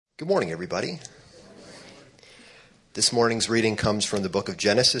Good morning, everybody. This morning's reading comes from the book of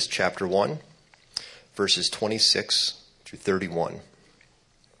Genesis, chapter 1, verses 26 through 31.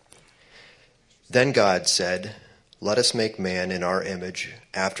 Then God said, "Let us make man in our image,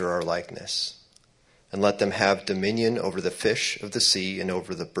 after our likeness, and let them have dominion over the fish of the sea, and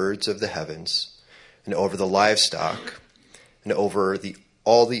over the birds of the heavens, and over the livestock, and over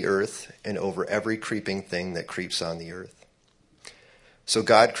all the earth, and over every creeping thing that creeps on the earth." So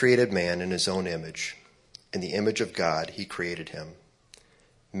God created man in his own image. In the image of God he created him.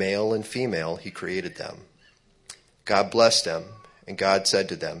 Male and female he created them. God blessed them, and God said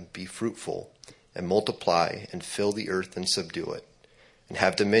to them, "Be fruitful, and multiply, and fill the earth and subdue it, and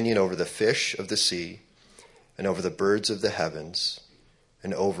have dominion over the fish of the sea, and over the birds of the heavens,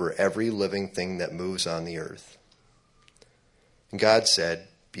 and over every living thing that moves on the earth." And God said,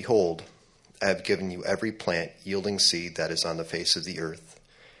 "Behold, I have given you every plant yielding seed that is on the face of the earth,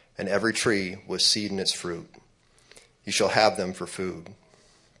 and every tree with seed in its fruit. You shall have them for food.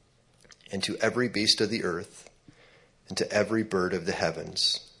 And to every beast of the earth, and to every bird of the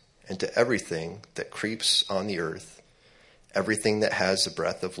heavens, and to everything that creeps on the earth, everything that has the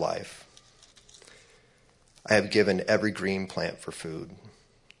breath of life, I have given every green plant for food."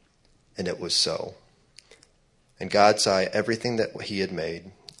 And it was so. And God saw everything that he had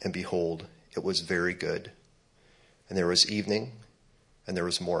made, and behold, it was very good. And there was evening, and there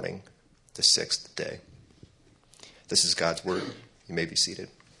was morning, the sixth day. This is God's word. You may be seated.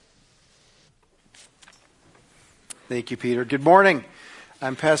 Thank you, Peter. Good morning.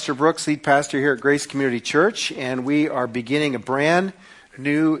 I'm Pastor Brooks, lead pastor here at Grace Community Church, and we are beginning a brand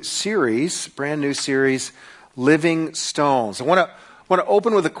new series, Living Stones. I want to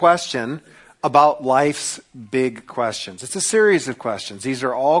open with a question about life's big questions. It's a series of questions. These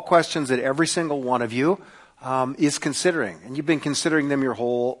are all questions that every single one of you is considering, and you've been considering them your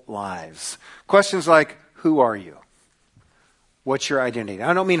whole lives. Questions like, who are you? What's your identity?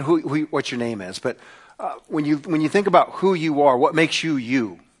 I don't mean what your name is, but when you think about who you are, what makes you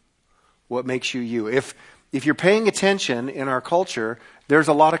you? What makes you you? If you're paying attention in our culture, there's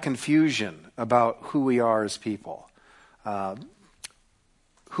a lot of confusion about who we are as people.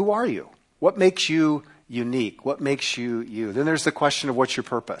 Who are you? What makes you unique? What makes you you? Then there's the question of what's your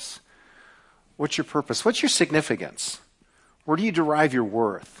purpose? What's your purpose? What's your significance? Where do you derive your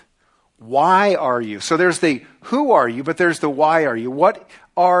worth? Why are you? So there's the who are you, but there's the why are you? What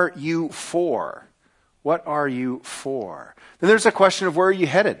are you for? What are you for? Then there's a question of where are you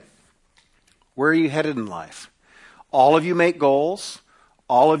headed? Where are you headed in life? All of you make goals.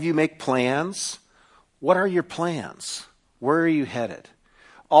 All of you make plans. What are your plans? Where are you headed?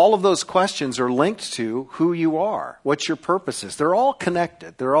 All of those questions are linked to who you are, what your purpose is. They're all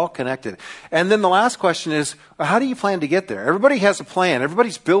connected. They're all connected. And then the last question is, how do you plan to get there? Everybody has a plan.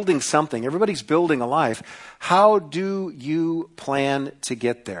 Everybody's building something. Everybody's building a life. How do you plan to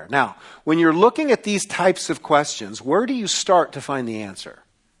get there? Now, when you're looking at these types of questions, where do you start to find the answer?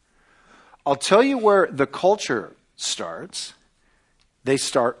 I'll tell you where the culture starts. They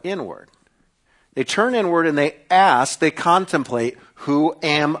start inward. They turn inward and they contemplate, who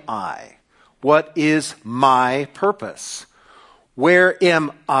am I? What is my purpose? Where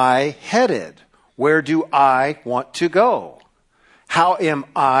am I headed? Where do I want to go? How am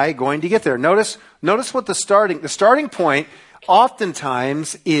I going to get there? Notice what the starting point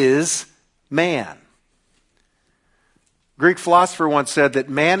oftentimes is man. Greek philosopher once said that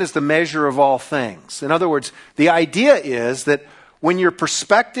man is the measure of all things. In other words, the idea is that when your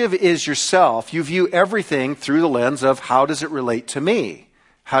perspective is yourself, you view everything through the lens of how does it relate to me?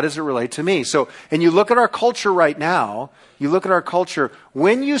 How does it relate to me? So, and you look at our culture right now,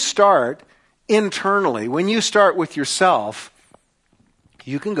 when you start internally, when you start with yourself,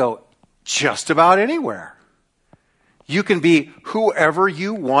 you can go just about anywhere. You can be whoever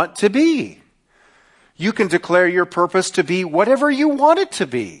you want to be. You can declare your purpose to be whatever you want it to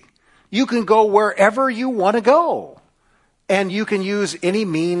be. You can go wherever you want to go. And you can use any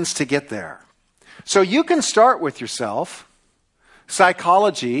means to get there. So you can start with yourself.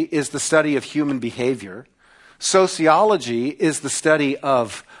 Psychology is the study of human behavior. Sociology is the study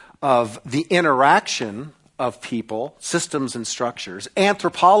of the interaction of people, systems and structures.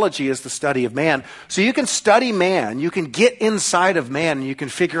 Anthropology is the study of man. So you can study man, you can get inside of man, and you can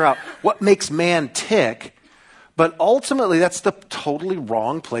figure out what makes man tick. But ultimately, that's the totally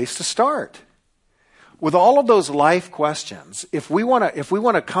wrong place to start. With all of those life questions, if we want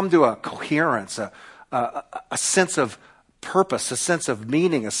to come to a coherence, a sense of purpose, a sense of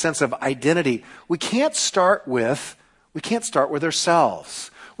meaning, a sense of identity, we can't start with ourselves.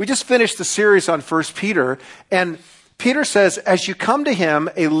 We just finished the series on 1 Peter, and Peter says, as you come to him,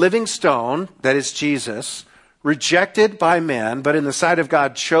 a living stone, that is Jesus, rejected by men, but in the sight of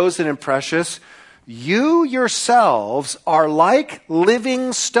God chosen and precious, you yourselves are like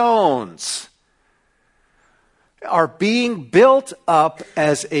living stones, are being built up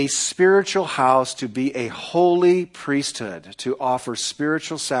as a spiritual house to be a holy priesthood, to offer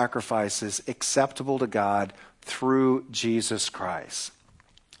spiritual sacrifices acceptable to God through Jesus Christ.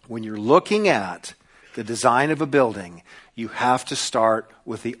 When you're looking at the design of a building, you have to start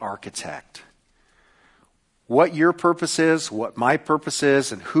with the architect. What your purpose is, what my purpose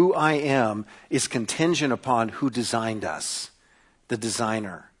is, and who I am is contingent upon who designed us, the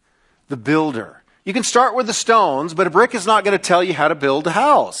designer, the builder. You can start with the stones, but a brick is not going to tell you how to build a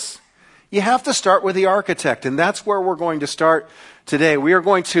house. You have to start with the architect, and that's where we're going to start today. We are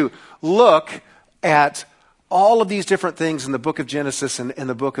going to look at all of these different things in the book of Genesis and in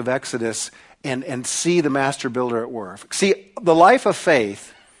the book of Exodus and see the master builder at work. See, the life of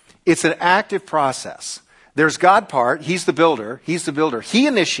faith, it's an active process. There's God part. He's the builder. He's the builder. He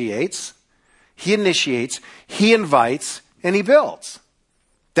initiates, he invites, and he builds.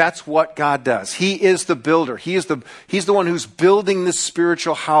 That's what God does. He is the builder. He's the one who's building this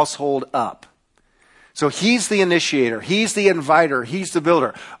spiritual household up. So he's the initiator. He's the inviter. He's the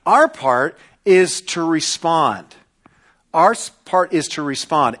builder. Our part is to respond. Our part is to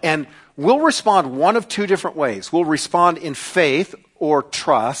respond. And we'll respond one of two different ways. We'll respond in faith or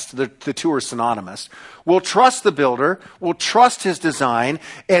trust. The two are synonymous. We'll trust the builder. We'll trust his design.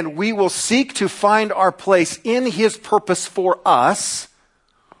 And we will seek to find our place in his purpose for us.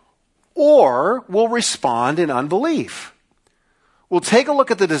 Or we'll respond in unbelief. We'll take a look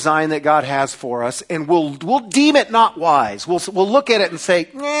at the design that God has for us, and we'll deem it not wise. We'll look at it and say,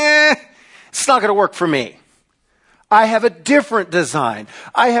 it's not going to work for me. I have a different design.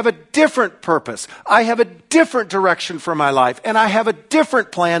 I have a different purpose. I have a different direction for my life, and I have a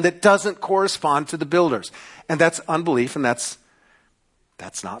different plan that doesn't correspond to the builder's. And that's unbelief, and that's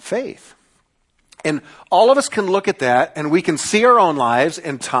not faith. And all of us can look at that, and we can see our own lives,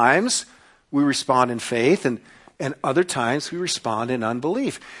 and times we respond in faith, and other times we respond in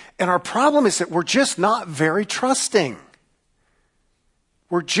unbelief. And our problem is that we're just not very trusting.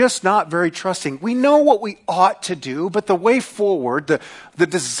 We're just not very trusting. We know what we ought to do, but the way forward, the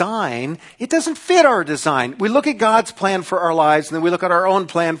design, it doesn't fit our design. We look at God's plan for our lives, and then we look at our own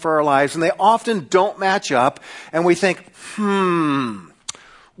plan for our lives, and they often don't match up, and we think,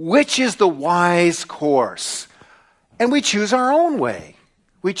 which is the wise course? And we choose our own way.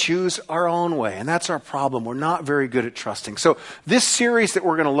 We choose our own way, and that's our problem. We're not very good at trusting. So this series that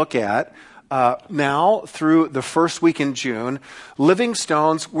we're going to look at now through the first week in June, Living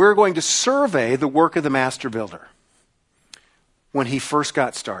Stones, we're going to survey the work of the master builder when he first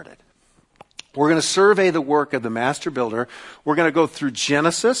got started. We're going to survey the work of the master builder. We're going to go through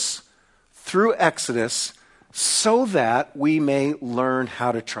Genesis, through Exodus, so that we may learn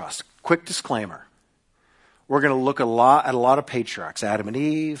how to trust. Quick disclaimer. We're going to look at a lot of patriarchs, Adam and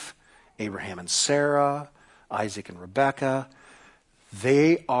Eve, Abraham and Sarah, Isaac and Rebekah.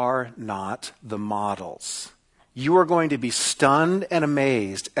 They are not the models. You are going to be stunned and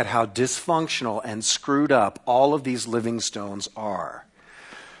amazed at how dysfunctional and screwed up all of these living stones are.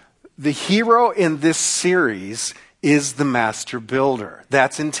 The hero in this series is the master builder.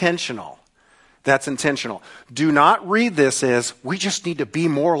 That's intentional. That's intentional. Do not read this as, we just need to be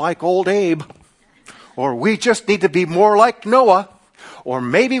more like old Abe. Or we just need to be more like Noah. Or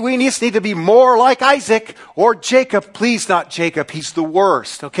maybe we just need to be more like Isaac or Jacob. Please not Jacob. He's the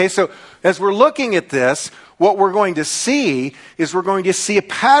worst. Okay, so as we're looking at this, what we're going to see is we're going to see a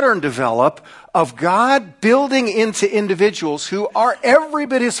pattern develop of God building into individuals who are every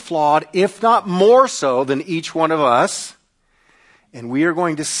bit as flawed, if not more so than each one of us. And we are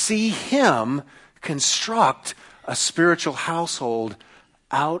going to see him construct a spiritual household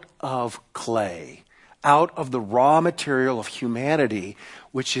out of clay, out of the raw material of humanity,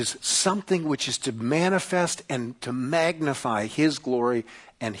 which is something which is to manifest and to magnify his glory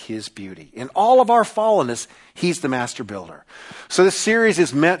and his beauty. In all of our fallenness, he's the master builder. So this series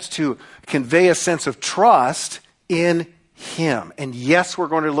is meant to convey a sense of trust in him. And yes, we're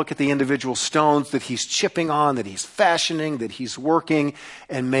going to look at the individual stones that he's chipping on, that he's fashioning, that he's working,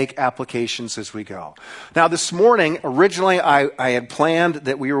 and make applications as we go. Now this morning, originally I had planned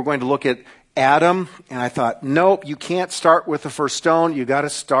that we were going to look at Adam, and I thought, nope, you can't start with the first stone. You got to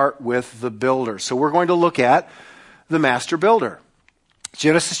start with the builder. So we're going to look at the master builder.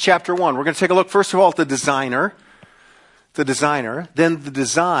 Genesis chapter 1. We're going to take a look, first of all, at the designer, then the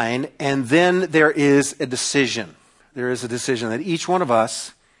design, and then there is a decision. There is a decision that each one of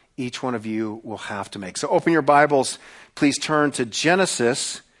us each one of you will have to make. So open your Bibles. Please turn to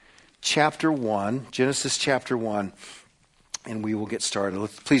Genesis chapter 1. Genesis chapter 1. And we will get started.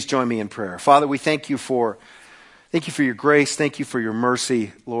 Please join me in prayer. Father, we thank you for your grace. Thank you for your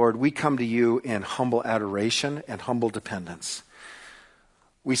mercy, Lord. We come to you in humble adoration and humble dependence.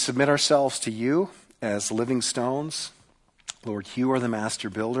 We submit ourselves to you as living stones. Lord, you are the master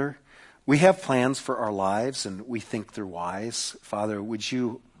builder. We have plans for our lives, and we think they're wise. Father, would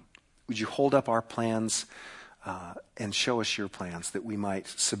you hold up our plans and show us your plans that we might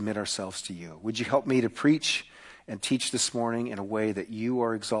submit ourselves to you? Would you help me to preach and teach this morning in a way that you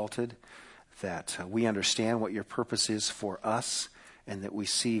are exalted, that we understand what your purpose is for us, and that we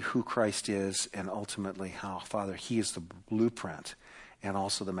see who Christ is and ultimately how, Father, he is the blueprint and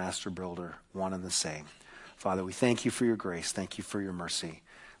also the master builder, one and the same. Father, we thank you for your grace. Thank you for your mercy.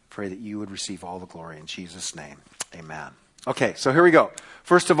 Pray that you would receive all the glory in Jesus' name. Amen. Okay, so here we go.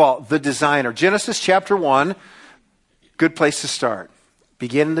 First of all, the designer. Genesis chapter 1, good place to start.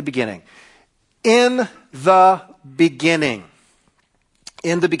 Begin in the beginning. In the beginning.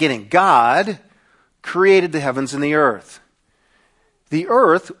 In the beginning, God created the heavens and the earth. The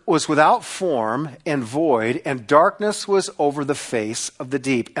earth was without form and void, and darkness was over the face of the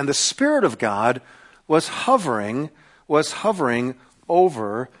deep. And the Spirit of God was hovering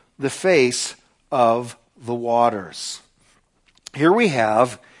over the face of the waters. Here we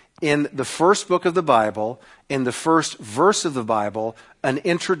have, in the first book of the Bible, in the first verse of the Bible, an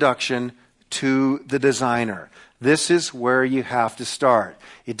introduction to the designer. This is where you have to start.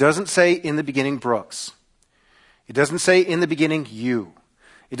 It doesn't say in the beginning Brooks. It doesn't say in the beginning you.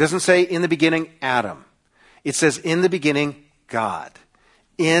 It doesn't say in the beginning Adam. It says in the beginning God.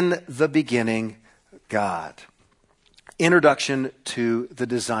 In the beginning God. Introduction to the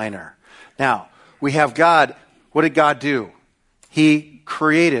designer. Now, we have God. What did God do? He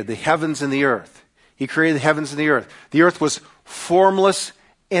created the heavens and the earth. He created the heavens and the earth. The earth was formless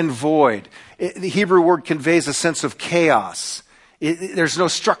and void. The Hebrew word conveys a sense of chaos. There's no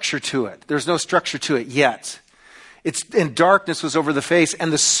structure to it. There's no structure to it yet. And darkness was over the face,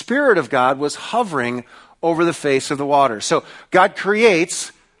 and the Spirit of God was hovering over the face of the water. So God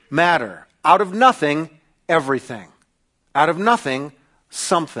creates matter. Out of nothing, everything. Out of nothing,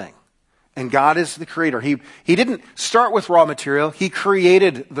 something. And God is the creator. He didn't start with raw material. He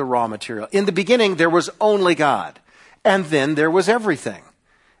created the raw material. In the beginning, there was only God. And then there was everything.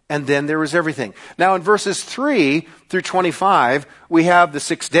 And then there was everything. Now in verses 3 through 25, we have the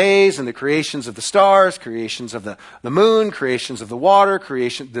 6 days and the creations of the stars, creations of the moon, creations of the water,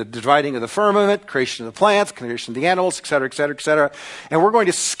 the dividing of the firmament, creation of the plants, creation of the animals, etc., etc., etc. And we're going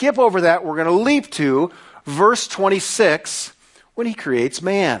to skip over that. We're going to leap to verse 26 when he creates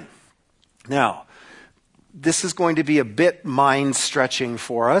man. Now, this is going to be a bit mind-stretching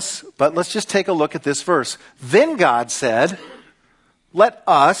for us, but let's just take a look at this verse. Then God said, "Let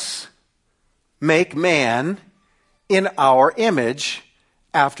us make man in our image,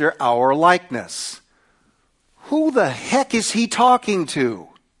 after our likeness." Who the heck is he talking to?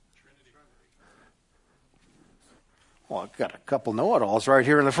 Well, I've got a couple know-it-alls right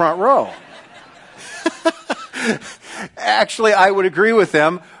here in the front row. Actually, I would agree with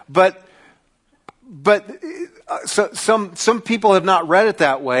them, but some people have not read it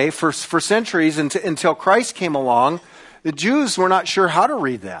that way for centuries until Christ came along. The Jews were not sure how to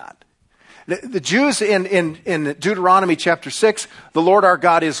read that. The Jews in Deuteronomy chapter 6, the Lord our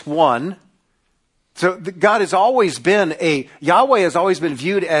God is one. So Yahweh has always been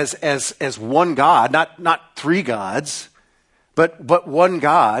viewed as one God, not three gods, but one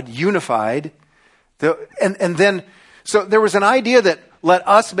God, unified. And then, so there was an idea that let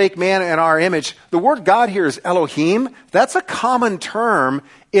us make man in our image. The word God here is Elohim. That's a common term.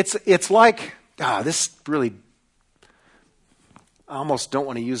 It's like, this really, I almost don't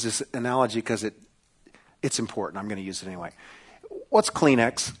want to use this analogy because it's important. I'm going to use it anyway. What's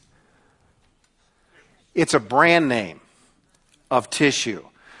Kleenex? It's a brand name of tissue.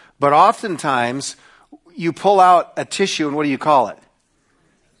 But oftentimes, you pull out a tissue and what do you call it?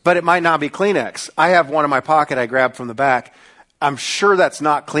 But it might not be Kleenex. I have one in my pocket I grabbed from the back. I'm sure that's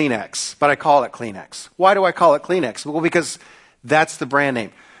not Kleenex, but I call it Kleenex. Why do I call it Kleenex? Well, because that's the brand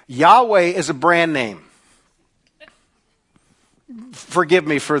name. Yahweh is a brand name. Forgive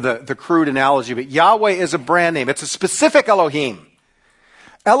me for the crude analogy, but Yahweh is a brand name. It's a specific Elohim.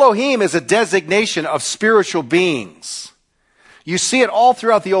 Elohim is a designation of spiritual beings. You see it all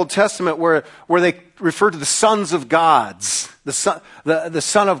throughout the Old Testament where they refer to the sons of gods,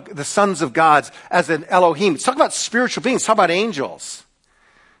 the sons of gods as an Elohim. It's talking about spiritual beings. It's talking about angels.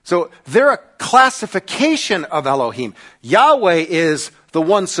 So they're a classification of Elohim. Yahweh is the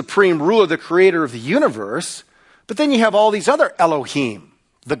one supreme ruler, the creator of the universe. But then you have all these other Elohim,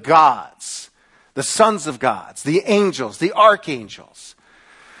 the gods, the sons of gods, the angels, the archangels.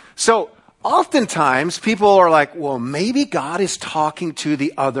 So oftentimes people are like, well, maybe God is talking to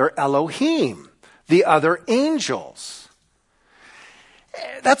the other Elohim, the other angels.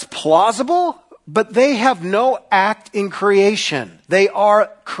 That's plausible, but they have no act in creation. They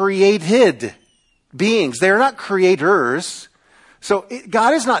are created beings. They are not creators. So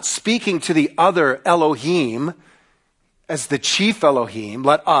God is not speaking to the other Elohim as the chief Elohim.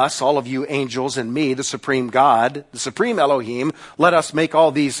 Let us, all of you angels and me, the supreme God, the supreme Elohim, let us make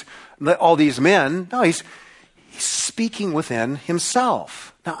all these men. No, he's speaking within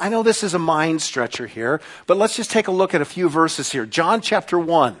himself. Now, I know this is a mind stretcher here, but let's just take a look at a few verses here. John chapter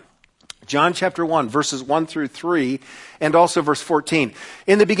 1. John chapter 1, verses 1 through 3, and also verse 14.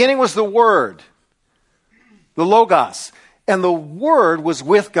 In the beginning was the Word, the Logos, and the Word was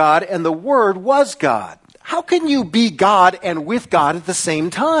with God, and the Word was God. How can you be God and with God at the same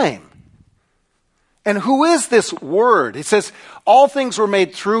time? And who is this Word? It says, all things were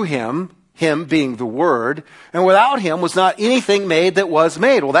made through him being the Word, and without him was not anything made that was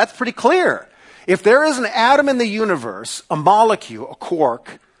made. Well, that's pretty clear. If there is an atom in the universe, a molecule, a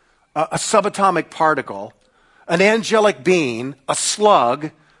quark, a subatomic particle, an angelic being, a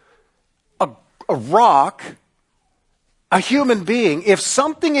slug, a rock, a human being, if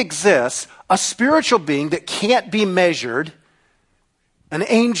something exists, a spiritual being that can't be measured, an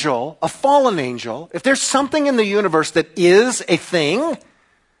angel, a fallen angel, if there's something in the universe that is a thing,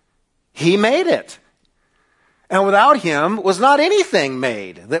 he made it. And without him was not anything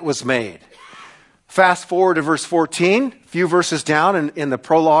made that was made. Fast forward to verse 14, a few verses down in the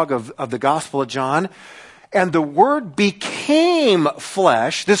prologue of the Gospel of John. And the Word became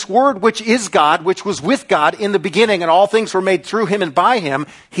flesh, this Word which is God, which was with God in the beginning, and all things were made through him and by him.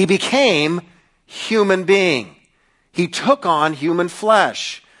 He became human being. He took on human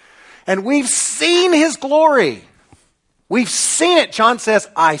flesh. And we've seen his glory. We've seen it. John says,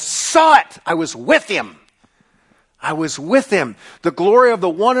 I saw it. I was with him. I was with him. The glory of the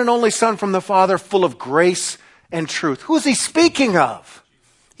one and only Son from the Father, full of grace and truth. Who is he speaking of?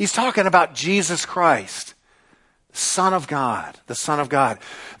 He's talking about Jesus Christ, Son of God, the Son of God.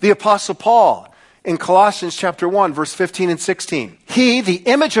 The Apostle Paul in Colossians chapter 1, verse 15 and 16. He, the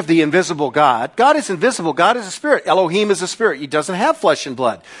image of the invisible God. God is invisible. God is a spirit. Elohim is a spirit. He doesn't have flesh and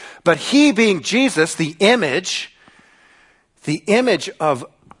blood. But he, being Jesus, the image of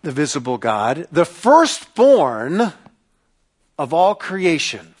the visible God, the firstborn of all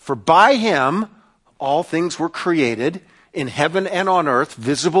creation. For by him all things were created in heaven and on earth,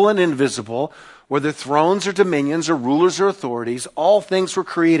 visible and invisible, whether thrones or dominions or rulers or authorities, all things were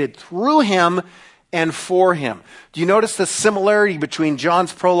created through him and for him. Do you notice the similarity between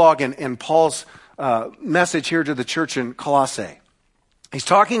John's prologue and Paul's message here to the church in Colossae? He's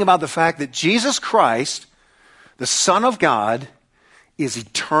talking about the fact that Jesus Christ, the Son of God, is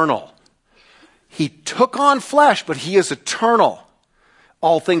eternal. He took on flesh, but he is eternal.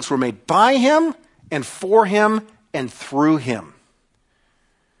 All things were made by him and for him and through him.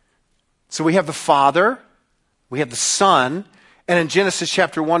 So we have the Father, we have the Son, and in Genesis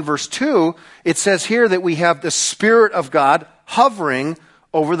chapter 1, verse 2, it says here that we have the Spirit of God hovering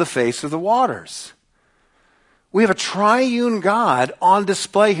over the face of the waters. We have a triune God on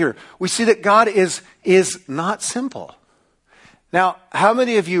display here. We see that God is not simple. Now, how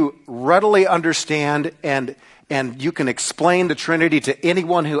many of you readily understand and you can explain the Trinity to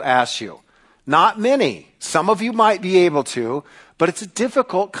anyone who asks you? Not many. Some of you might be able to, but it's a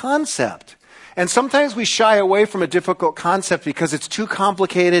difficult concept. And sometimes we shy away from a difficult concept because it's too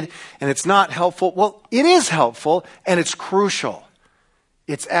complicated and it's not helpful. Well, it is helpful and it's crucial.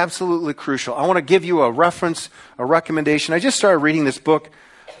 It's absolutely crucial. I want to give you a reference, a recommendation. I just started reading this book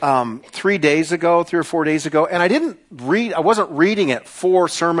 3 or 4 days ago, and I wasn't reading it for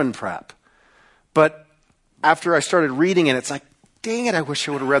sermon prep. But after I started reading it, it's like, dang it, I wish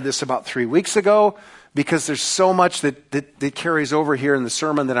I would have read this about 3 weeks ago, because there's so much that carries over here in the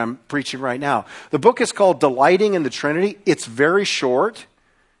sermon that I'm preaching right now. The book is called Delighting in the Trinity. It's very short.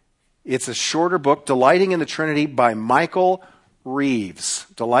 It's a shorter book, Delighting in the Trinity by Michael Reeves.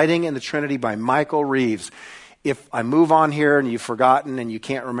 Delighting in the Trinity by Michael Reeves. If I move on here and you've forgotten and you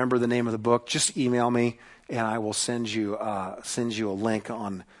can't remember the name of the book, just email me and I will send you a link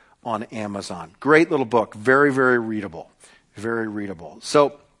on Amazon. Great little book. Very, very readable. Very readable.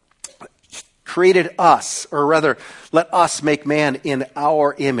 So, created us, or rather, let us make man in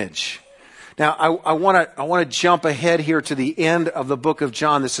our image. Now, I want to jump ahead here to the end of the book of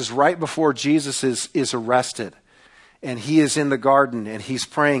John. This is right before Jesus is arrested. and he is in the garden and he's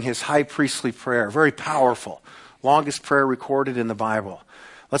praying his high priestly prayer. Very powerful. Longest prayer recorded in the Bible.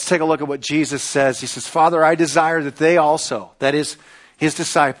 Let's take a look at what Jesus says. He says, Father, I desire that they also, that is his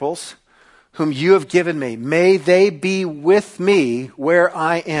disciples, whom you have given me, may they be with me where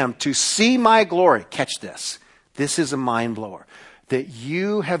I am to see my glory. Catch this. This is a mind blower. That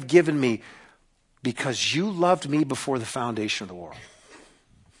you have given me because you loved me before the foundation of the world.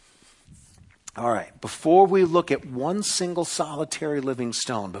 All right, before we look at one single solitary living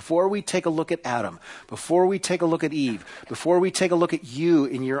stone, before we take a look at Adam, before we take a look at Eve, before we take a look at you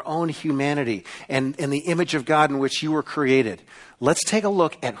in your own humanity and the image of God in which you were created, let's take a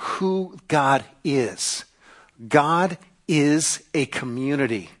look at who God is. God is a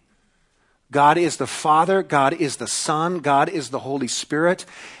community. God is the Father, God is the Son, God is the Holy Spirit,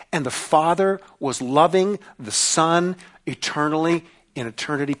 and the Father was loving the Son eternally in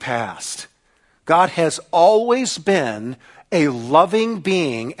eternity past. God has always been a loving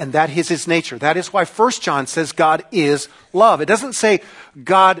being, and that is his nature. That is why 1 John says God is love. It doesn't say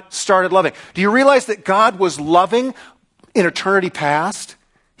God started loving. Do you realize that God was loving in eternity past?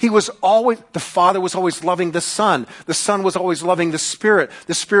 The Father was always loving the Son. The Son was always loving the Spirit.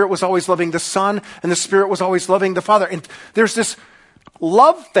 The Spirit was always loving the Son, and the Spirit was always loving the Father. And there's this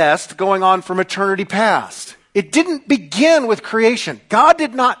love fest going on from eternity past. It didn't begin with creation. God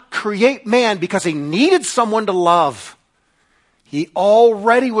did not create man because he needed someone to love. He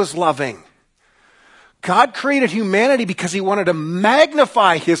already was loving. God created humanity because he wanted to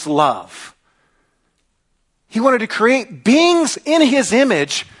magnify his love. He wanted to create beings in his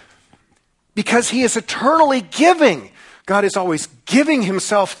image because he is eternally giving. God is always giving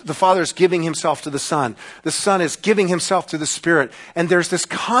himself. The Father is giving himself to the Son. The Son is giving himself to the Spirit. And there's this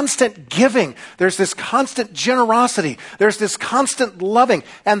constant giving. There's this constant generosity. There's this constant loving.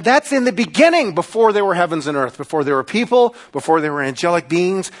 And that's in the beginning, before there were heavens and earth, before there were people, before there were angelic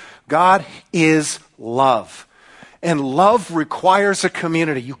beings. God is love. And love requires a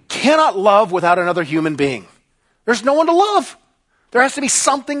community. You cannot love without another human being. There's no one to love. There has to be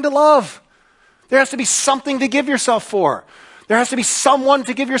something to love. There has to be something to give yourself for. There has to be someone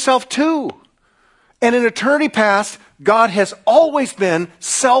to give yourself to. And in eternity past, God has always been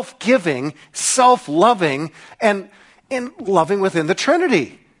self-giving, self-loving, and loving within the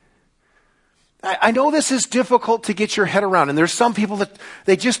Trinity. I know this is difficult to get your head around, and there's some people that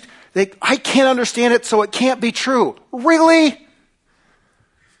I can't understand it, so it can't be true. Really?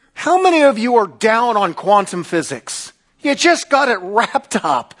 How many of you are down on quantum physics? You just got it wrapped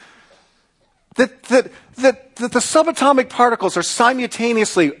up. That the subatomic particles are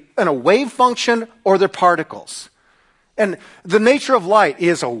simultaneously in a wave function or they're particles. And the nature of light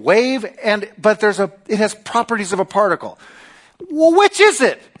is a wave, but it has properties of a particle. Well, which is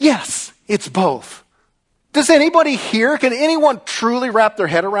it? Yes, it's both. Does anybody here, can anyone truly wrap their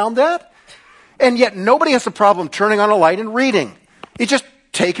head around that? And yet nobody has a problem turning on a light and reading. You just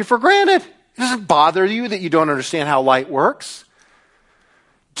take it for granted. It doesn't bother you that you don't understand how light works.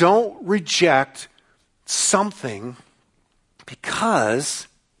 Don't reject something because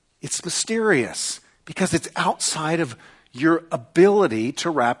it's mysterious, because it's outside of your ability to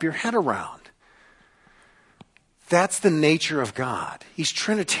wrap your head around. That's the nature of God. He's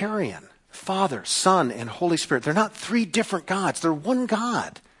Trinitarian. Father, Son, and Holy Spirit. They're not three different gods. They're one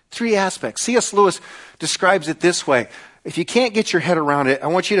God. Three aspects. C.S. Lewis describes it this way. If you can't get your head around it, I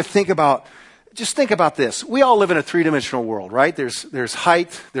want you to just think about this. We all live in a three-dimensional world, right? There's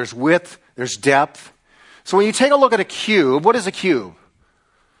height, there's width, there's depth. So when you take a look at a cube, what is a cube?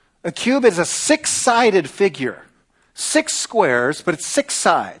 A cube is a six-sided figure. 6 squares, but it's 6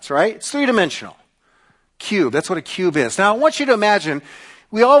 sides, right? It's three-dimensional. Cube, that's what a cube is. Now I want you to imagine,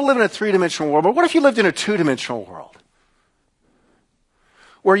 we all live in a three-dimensional world, but what if you lived in a two-dimensional world?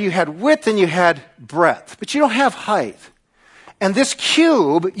 Where you had width and you had breadth, but you don't have height. And this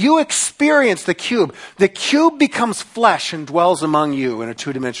cube, you experience the cube. The cube becomes flesh and dwells among you in a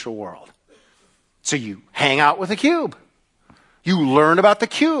two-dimensional world. So you hang out with the cube. You learn about the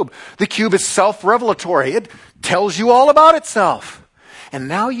cube. The cube is self-revelatory. It tells you all about itself. And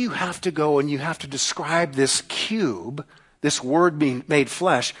now you have to go and you have to describe this cube, this word being made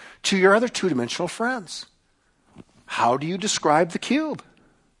flesh, to your other two-dimensional friends. How do you describe the cube?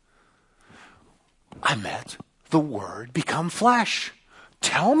 I met the Word become flesh.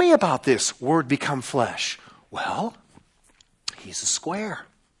 Tell me about this Word become flesh. Well, he's a square.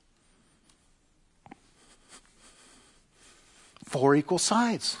 4 equal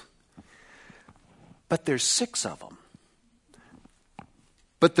sides. But there's 6 of them.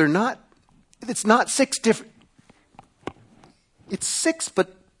 But it's not 6 different. It's 6,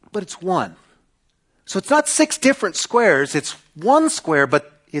 but it's 1. So it's not 6 different squares, it's one square,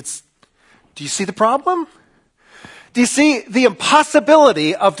 but do you see the problem? Do you see the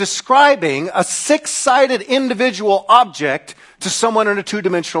impossibility of describing a 6-sided individual object to someone in a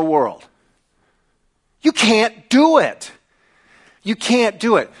 2-dimensional world? You can't do it. You can't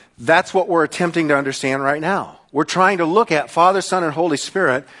do it. That's what we're attempting to understand right now. We're trying to look at Father, Son, and Holy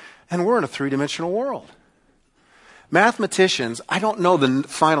Spirit, and we're in a 3-dimensional world. Mathematicians, I don't know the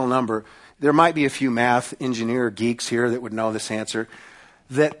final number. There might be a few math engineer geeks here that would know this answer.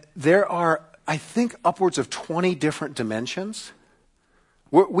 That there are, I think, upwards of 20 different dimensions.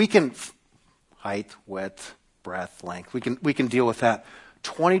 We can, height, width, breadth, length, we can deal with that.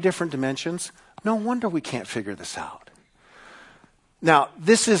 20 different dimensions. No wonder we can't figure this out. Now,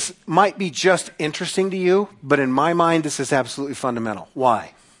 might be just interesting to you, but in my mind, this is absolutely fundamental.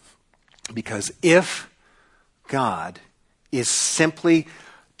 Why? Because if God is simply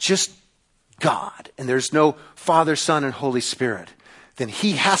just God, and there's no Father, Son, and Holy Spirit, then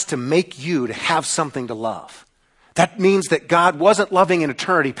he has to make you to have something to love. That means that God wasn't loving in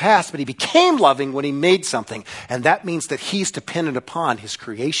eternity past, but he became loving when he made something. And that means that he's dependent upon his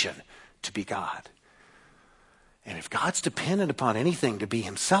creation to be God. And if God's dependent upon anything to be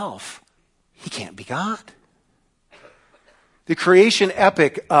himself, he can't be God. The creation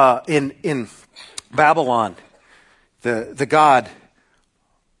epic in Babylon, the god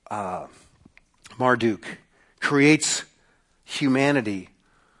Marduk creates humanity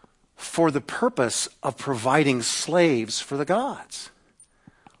for the purpose of providing slaves for the gods.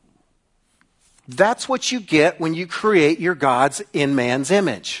 That's what you get when you create your gods in man's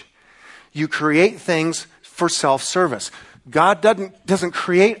image. You create things for self-service. God doesn't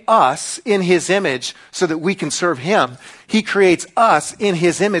create us in his image so that we can serve him. He creates us in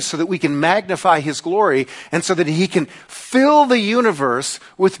his image so that we can magnify his glory and so that he can fill the universe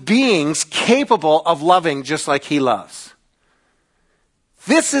with beings capable of loving just like he loves.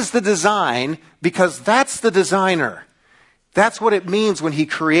 This is the design because that's the designer. That's what it means when he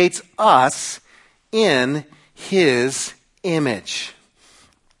creates us in his image.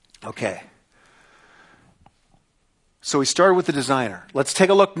 Okay. So we started with the designer. Let's take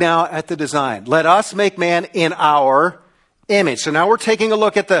a look now at the design. Let us make man in our image. So now we're taking a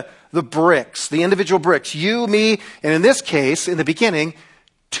look at the bricks, the individual bricks. You, me, and in this case, in the beginning,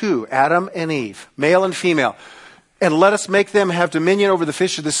 2, Adam and Eve, male and female. And let us make them have dominion over the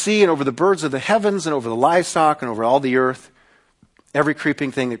fish of the sea and over the birds of the heavens and over the livestock and over all the earth, every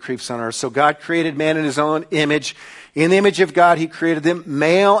creeping thing that creeps on earth. So God created man in his own image. In the image of God, he created them.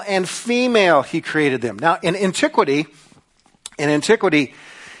 Male and female, he created them. Now, in antiquity, the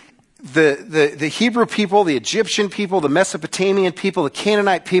Hebrew people, the Egyptian people, the Mesopotamian people, the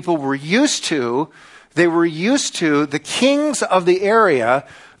Canaanite people were used to the kings of the area,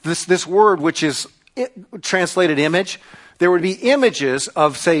 this word which is translated image. There would be images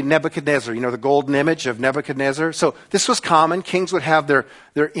of, say, Nebuchadnezzar, the golden image of Nebuchadnezzar. So this was common. Kings would have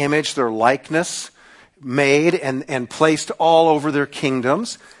their image, their likeness made and placed all over their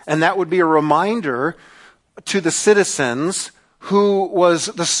kingdoms. And that would be a reminder to the citizens who was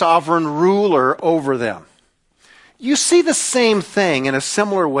the sovereign ruler over them. You see the same thing in a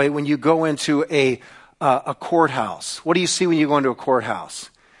similar way when you go into a courthouse. What do you see when you go into a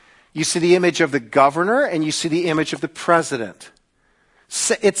courthouse? You see the image of the governor and you see the image of the president.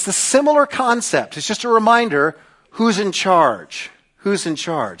 It's the similar concept. It's just a reminder who's in charge. Who's in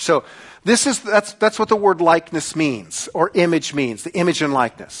charge? So that's what the word likeness means, or image means, the image and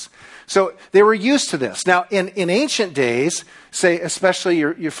likeness. So they were used to this. Now, in ancient days, say, especially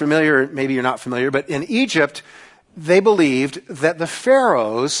you're familiar, maybe you're not familiar, but in Egypt, they believed that the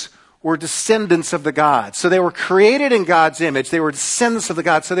pharaohs were descendants of the gods. So they were created in God's image. They were descendants of the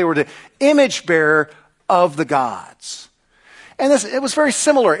gods. So they were the image bearer of the gods. And it was very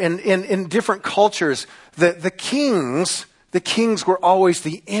similar in different cultures. The kings were always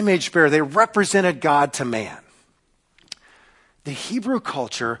the image bearer. They represented God to man. The Hebrew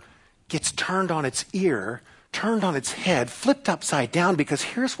culture gets turned on its ear, turned on its head, flipped upside down, because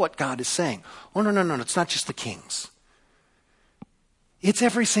here's what God is saying. Oh, no, it's not just the kings. It's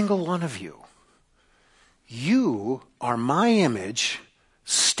every single one of you. You are my image,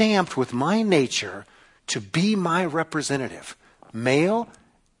 stamped with my nature to be my representative, male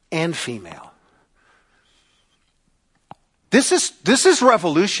and female. This is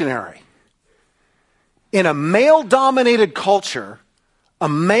revolutionary. In a male-dominated culture,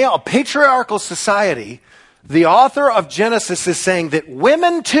 a patriarchal society, the author of Genesis is saying that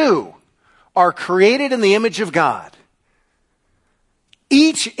women too are created in the image of God.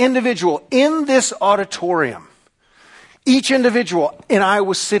 Each individual in this auditorium, each individual in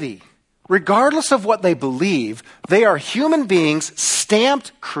Iowa City, regardless of what they believe, they are human beings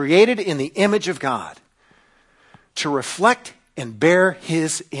stamped, created in the image of God to reflect and bear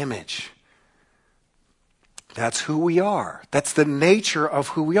his image. That's who we are. That's the nature of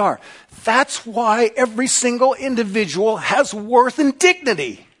who we are. That's why every single individual has worth and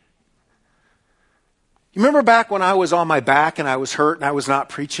dignity. You remember back when I was on my back and I was hurt and I was not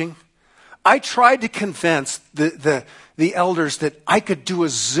preaching? I tried to convince the elders that I could do a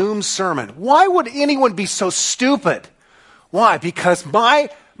Zoom sermon. Why would anyone be so stupid? Why? Because my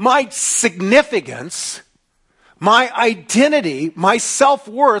significance, my identity, my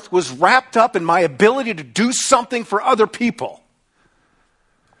self-worth was wrapped up in my ability to do something for other people.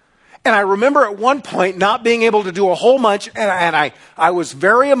 And I remember at one point not being able to do a whole bunch, and I was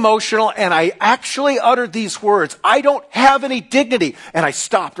very emotional, and I actually uttered these words, "I don't have any dignity." And I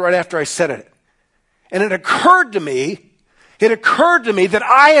stopped right after I said it. And it occurred to me that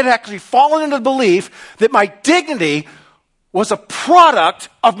I had actually fallen into the belief that my dignity was a product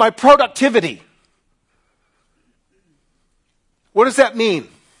of my productivity. What does that mean?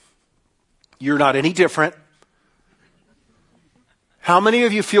 You're not any different. How many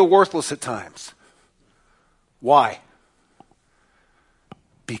of you feel worthless at times? Why?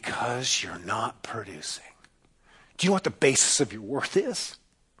 Because you're not producing. Do you know what the basis of your worth is?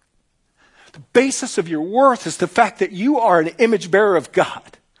 The basis of your worth is the fact that you are an image bearer of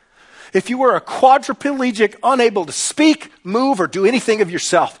God. If you were a quadriplegic, unable to speak, move, or do anything of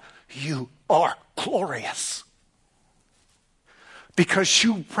yourself, you are glorious. Because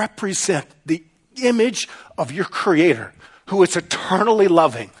you represent the image of your Creator, who is eternally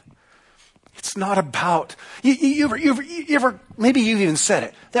loving. It's not about, you ever, maybe you've even said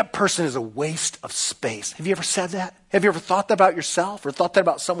it, that person is a waste of space. Have you ever said that? Have you ever thought that about yourself or thought that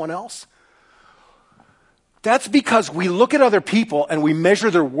about someone else? That's because we look at other people and we measure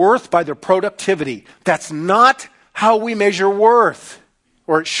their worth by their productivity. That's not how we measure worth,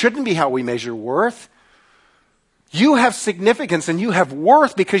 or it shouldn't be how we measure worth. You have significance and you have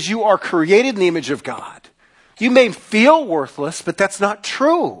worth because you are created in the image of God. You may feel worthless, but that's not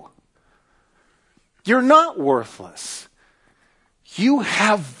true. You're not worthless. You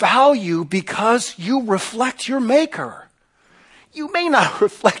have value because you reflect your Maker. You may not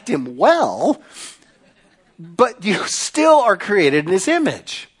reflect him well, but you still are created in his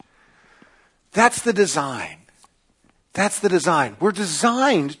image. That's the design. That's the design. We're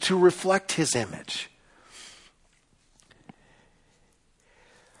designed to reflect his image.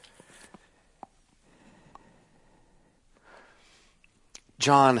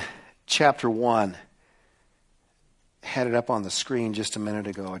 John chapter 1 had it up on the screen just a minute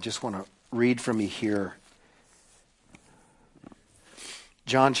ago. I just want to read from you here.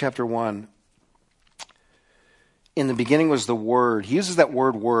 John chapter 1. In the beginning was the Word. He uses that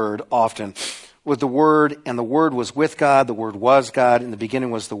word often. With the Word, and the Word was with God. The Word was God. In the beginning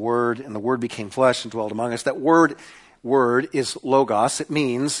was the Word, and the Word became flesh and dwelt among us. That word is logos. It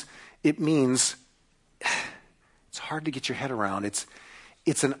means, it's hard to get your head around.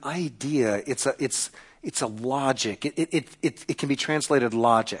 It's an idea. It's a logic. It can be translated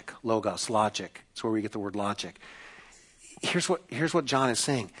logic, logos, logic. It's where we get the word logic. Here's what John is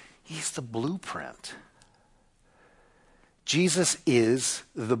saying. He's the blueprint. Jesus is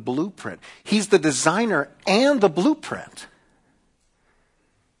the blueprint. He's the designer and the blueprint.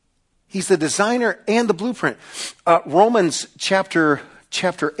 He's the designer and the blueprint. Romans chapter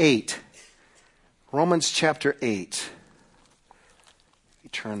 8. Romans chapter 8.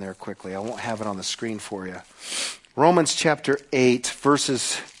 Turn there quickly. I won't have it on the screen for you. Romans chapter 8,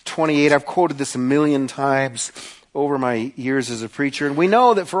 verses 28. I've quoted this a million times over my years as a preacher. And we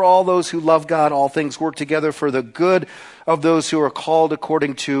know that for all those who love God, all things work together for the good of those who are called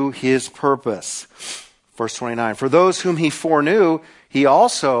according to his purpose. Verse 29. For those whom he foreknew, he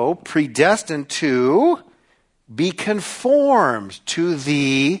also predestined to be conformed to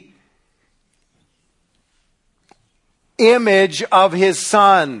the image of his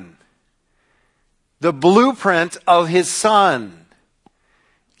Son, the blueprint of his Son.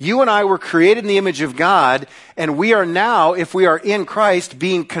 You and I were created in the image of God, and we are now, if we are in Christ,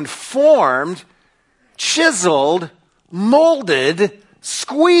 being conformed, chiseled, molded,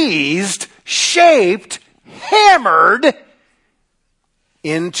 squeezed, shaped, hammered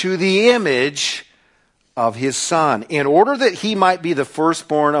into the image of his Son, in order that he might be the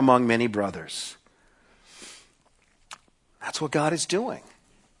firstborn among many brothers. That's what God is doing.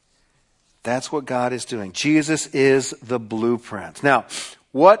 That's what God is doing. Jesus is the blueprint. Now,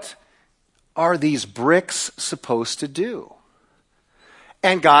 what are these bricks supposed to do?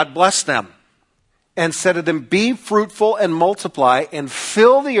 And God blessed them. and said to them, be fruitful and multiply and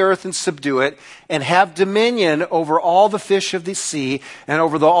fill the earth and subdue it and have dominion over all the fish of the sea and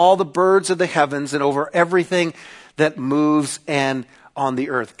over all the birds of the heavens and over everything that moves and on the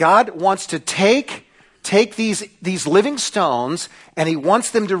earth. God wants to take these living stones and he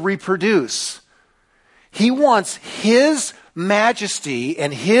wants them to reproduce. He wants his majesty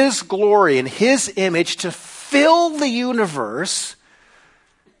and his glory and his image to fill the universe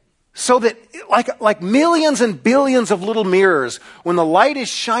so that like millions and billions of little mirrors, when the light is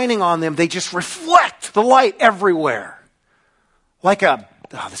shining on them, they just reflect the light everywhere.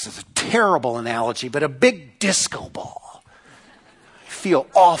 This is a terrible analogy, but a big disco ball. I feel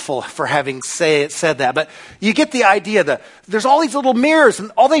awful for having said that, but you get the idea. There's all these little mirrors,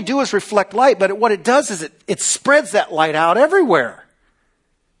 and all they do is reflect light, but what it does is it spreads that light out everywhere.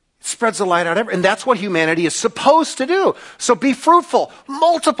 It spreads the light out everywhere, and that's what humanity is supposed to do. So be fruitful,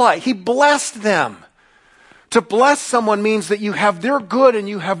 multiply. He blessed them. To bless someone means that you have their good and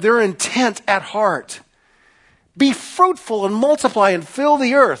you have their intent at heart. Be fruitful and multiply and fill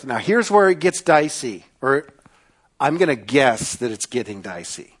the earth. Now here's where it gets dicey, or I'm going to guess that it's getting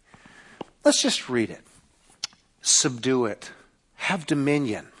dicey. Let's just read it. Subdue it. Have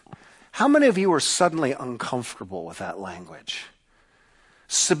dominion. How many of you are suddenly uncomfortable with that language?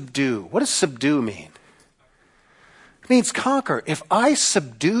 Subdue. What does subdue mean? It means conquer. If I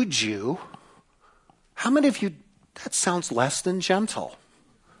subdued you, how many of you, that sounds less than gentle.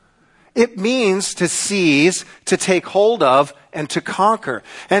 It means to seize, to take hold of, and to conquer.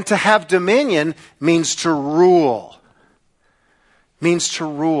 And to have dominion means to rule. Means to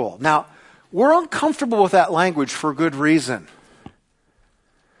rule. Now, we're uncomfortable with that language for a good reason.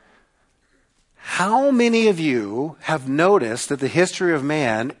 How many of you have noticed that the history of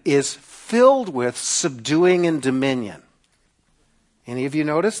man is filled with subduing and dominion? Any of you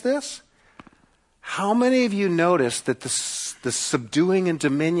notice this? How many of you notice that the subduing and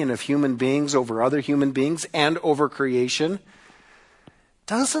dominion of human beings over other human beings and over creation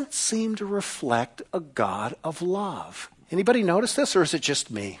doesn't seem to reflect a God of love? Anybody notice this, or is it just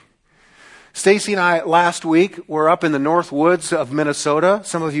me? Stacy and I last week were up in the north woods of Minnesota.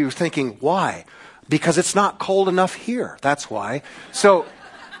 Some of you are thinking, why? Because it's not cold enough here. That's why. So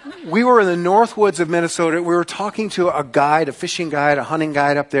we were in the north woods of Minnesota. We were talking to a guide, a fishing guide, a hunting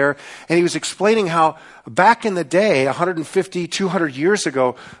guide up there. And he was explaining how back in the day, 150, 200 years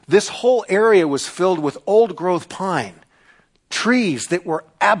ago, this whole area was filled with old growth pine. Trees that were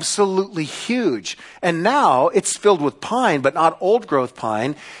absolutely huge. And now it's filled with pine, but not old growth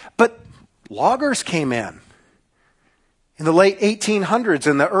pine. But loggers came in the late 1800s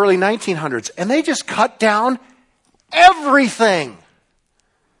and the early 1900s, and they just cut down everything.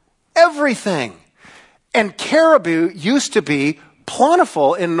 Everything. And caribou used to be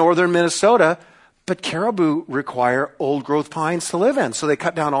plentiful in northern Minnesota, but caribou require old growth pines to live in. So they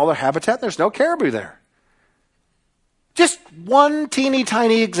cut down all their habitat, and there's no caribou there. Just one teeny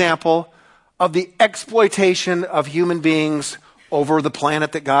tiny example of the exploitation of human beings over the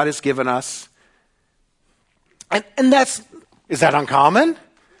planet that God has given us. And is that uncommon?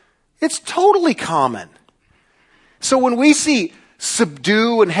 It's totally common. So when we see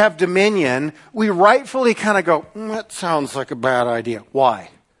subdue and have dominion, we rightfully kind of go, that sounds like a bad idea. Why?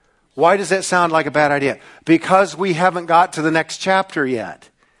 Why does that sound like a bad idea? Because we haven't got to the next chapter yet.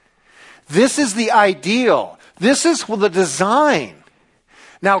 This is the ideal. This is the design.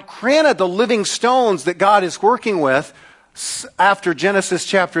 Now, granted, the living stones that God is working with after Genesis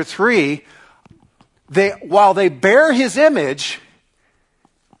chapter 3, while they bear his image,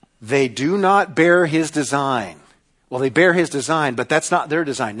 they do not bear his design. Well, they bear his design, but that's not their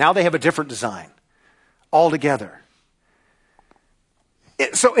design. Now they have a different design altogether.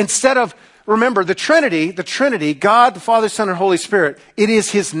 So instead of, remember, the Trinity, God, the Father, Son, and Holy Spirit, it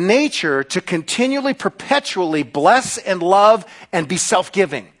is his nature to continually, perpetually bless and love and be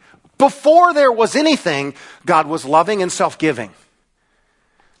self-giving. Before there was anything, God was loving and self-giving.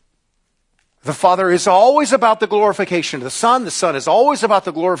 The Father is always about the glorification of the Son is always about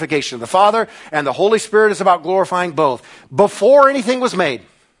the glorification of the Father, and the Holy Spirit is about glorifying both. Before anything was made.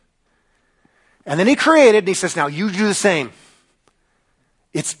 And then he created, and he says, now you do the same.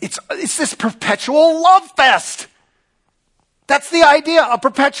 It's this perpetual love fest. That's the idea, a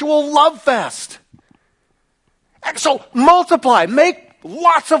perpetual love fest. And so multiply, make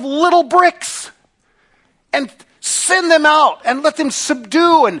lots of little bricks, and send them out and let them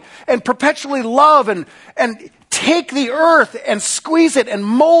subdue and perpetually love and take the earth and squeeze it and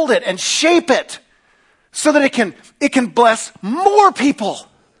mold it and shape it so that it can bless more people.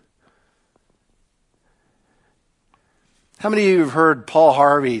 How many of you have heard Paul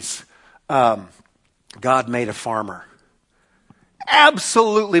Harvey's God made a farmer.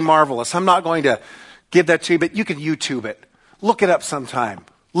 Absolutely marvelous. I'm not going to give that to you, but you can YouTube it. Look it up sometime.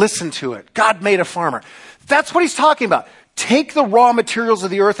 Listen to it. God made a farmer. That's what he's talking about. Take the raw materials of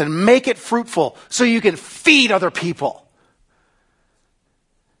the earth and make it fruitful so you can feed other people.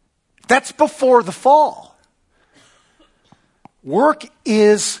 That's before the fall.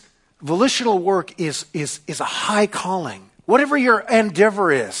 Volitional work is a high calling. Whatever your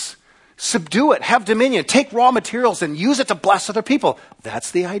endeavor is, subdue it, have dominion, take raw materials and use it to bless other people.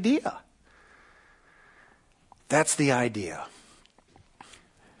 That's the idea. That's the idea.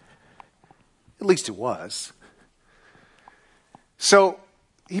 At least it was. So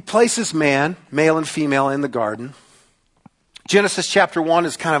he places man, male and female, in the garden. Genesis chapter 1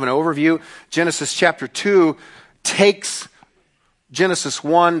 is kind of an overview. Genesis chapter 2 takes Genesis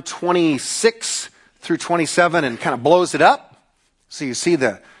 1, 26 through 27 and kind of blows it up. So you see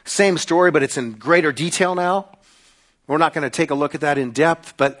the same story, but it's in greater detail now. We're not going to take a look at that in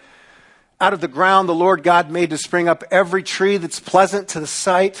depth, but out of the ground the Lord God made to spring up every tree that's pleasant to the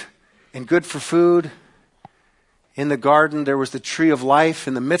sight and good for food. In the garden there was the tree of life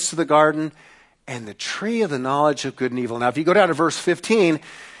in the midst of the garden, and the tree of the knowledge of good and evil. Now, if you go down to verse 15,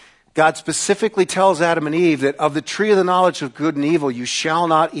 God specifically tells Adam and Eve that of the tree of the knowledge of good and evil you shall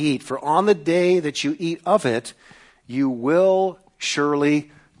not eat, for on the day that you eat of it, you will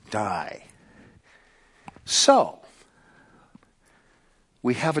surely die. So,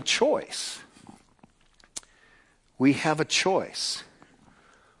 we have a choice. We have a choice.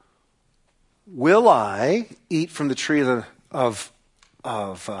 Will I eat from the tree of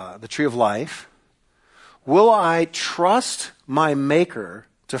the tree of life? Will I trust my Maker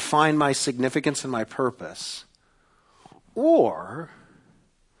to find my significance and my purpose? Or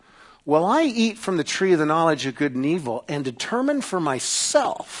will I eat from the tree of the knowledge of good and evil and determine for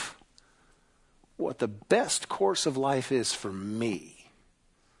myself what the best course of life is for me?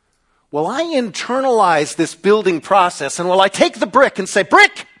 Will I internalize this building process, and will I take the brick and say,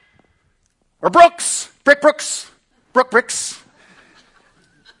 brick, or Brooks, Brooks, Bricks,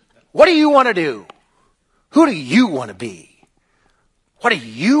 what do you want to do? Who do you want to be? What do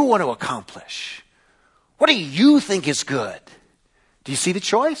you want to accomplish? What do you think is good? Do you see the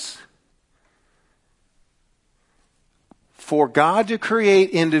choice? For God to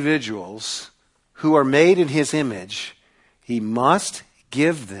create individuals who are made in his image, he must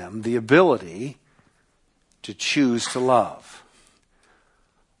give them the ability to choose to love.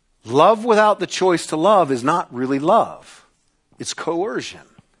 Love without the choice to love is not really love. It's coercion.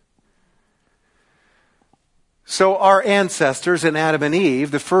 So our ancestors in Adam and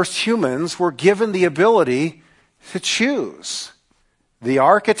Eve, the first humans, were given the ability to choose. The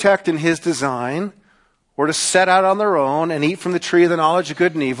architect in his design were to set out on their own and eat from the tree of the knowledge of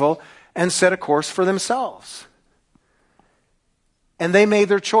good and evil and set a course for themselves. And they made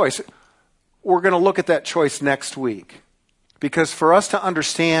their choice. We're going to look at that choice next week. Because for us to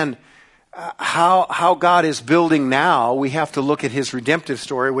understand how God is building now, we have to look at his redemptive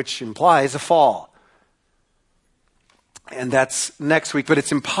story, which implies a fall. And that's next week, but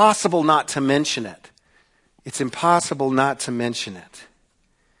it's impossible not to mention it. It's impossible not to mention it.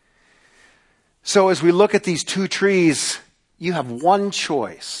 So as we look at these two trees, you have one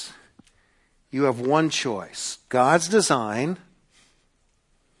choice. You have one choice. God's design,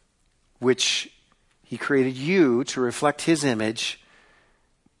 which he created you to reflect his image,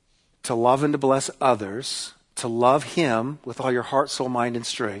 to love and to bless others, to love him with all your heart, soul, mind, and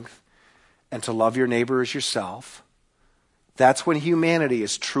strength, and to love your neighbor as yourself. That's when humanity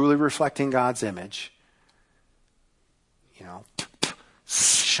is truly reflecting God's image. You know,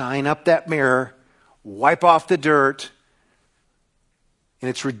 shine up that mirror, wipe off the dirt. In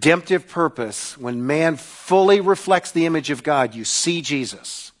its redemptive purpose, when man fully reflects the image of God, you see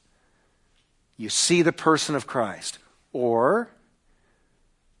Jesus. You see the person of Christ. Or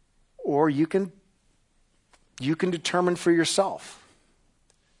you can determine for yourself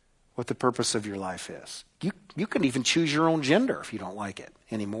what the purpose of your life is. You can even choose your own gender if you don't like it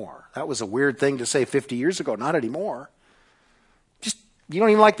anymore. That was a weird thing to say 50 years ago. Not anymore. Just, you don't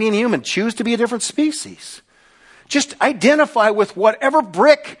even like being human. Choose to be a different species. Just identify with whatever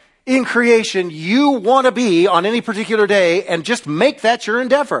brick in creation you want to be on any particular day and just make that your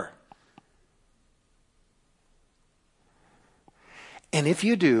endeavor. And if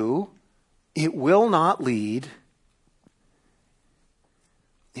you do, it will not lead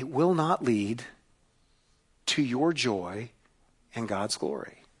to your joy and God's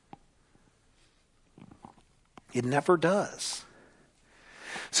glory. It never does.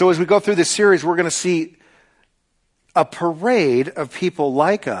 So as we go through this series, we're going to see a parade of people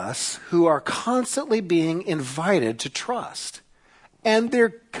like us who are constantly being invited to trust. And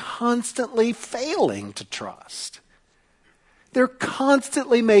they're constantly failing to trust. They're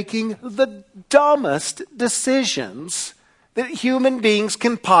constantly making the dumbest decisions that human beings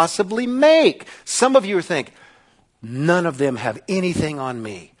can possibly make. Some of you think, none of them have anything on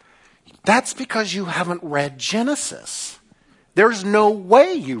me. That's because you haven't read Genesis. There's no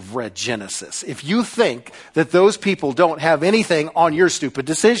way you've read Genesis if you think that those people don't have anything on your stupid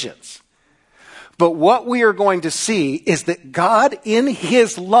decisions. But what we are going to see is that God, in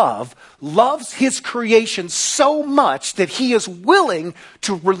his love, loves his creation so much that he is willing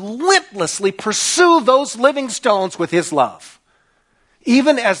to relentlessly pursue those living stones with his love.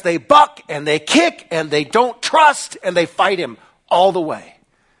 Even as they buck and they kick and they don't trust and they fight him all the way.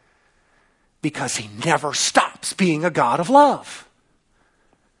 Because he never stops being a God of love.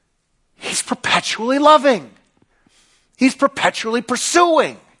 He's perpetually loving. He's perpetually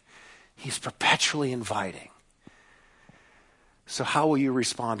pursuing. He's perpetually inviting. So how will you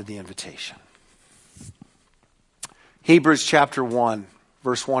respond to the invitation? Hebrews chapter 1,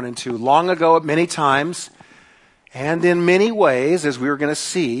 verse 1 and 2. Long ago, at many times, and in many ways, as we are going to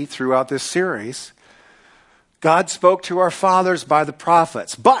see throughout this series, God spoke to our fathers by the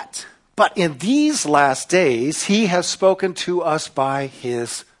prophets. But in these last days, he has spoken to us by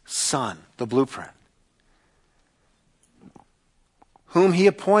his Son, the blueprint, whom he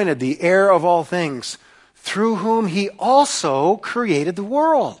appointed the heir of all things, through whom he also created the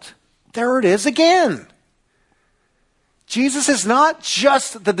world. There it is again. Jesus is not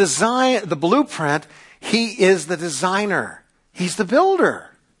just the blueprint, he is the designer. He's the builder.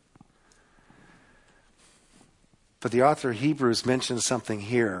 But the author of Hebrews mentions something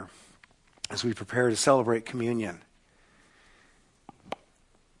here as we prepare to celebrate communion.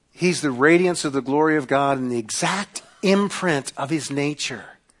 He's the radiance of the glory of God and the exact imprint of his nature.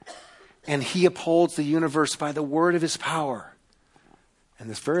 And he upholds the universe by the word of his power. And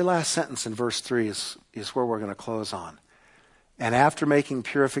this very last sentence in verse 3 is where we're going to close on. And after making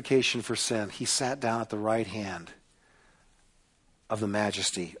purification for sin, he sat down at the right hand of the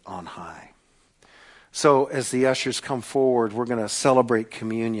Majesty on high. So as the ushers come forward, we're going to celebrate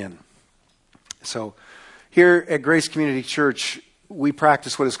communion. So here at Grace Community Church, we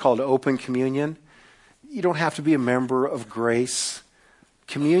practice what is called open communion. You don't have to be a member of Grace.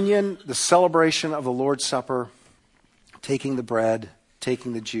 Communion, the celebration of the Lord's Supper, taking the bread,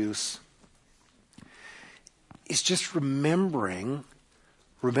 taking the juice, is just remembering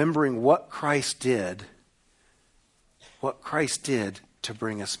what Christ did to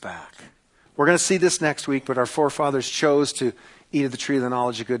bring us back. We're going to see this next week, but our forefathers chose to eat of the tree of the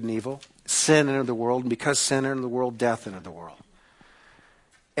knowledge of good and evil. Sin entered the world, and because sin entered the world, death entered the world.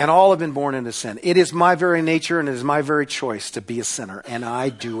 And all have been born into sin. It is my very nature and it is my very choice to be a sinner, and I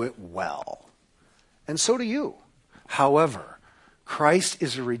do it well. And so do you. However, Christ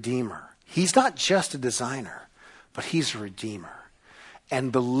is a redeemer. He's not just a designer, but he's a redeemer.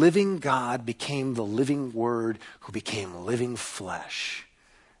 And the living God became the living Word who became living flesh.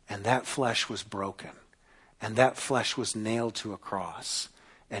 And that flesh was broken. And that flesh was nailed to a cross.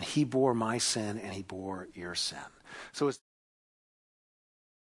 And he bore my sin and he bore your sin. So it's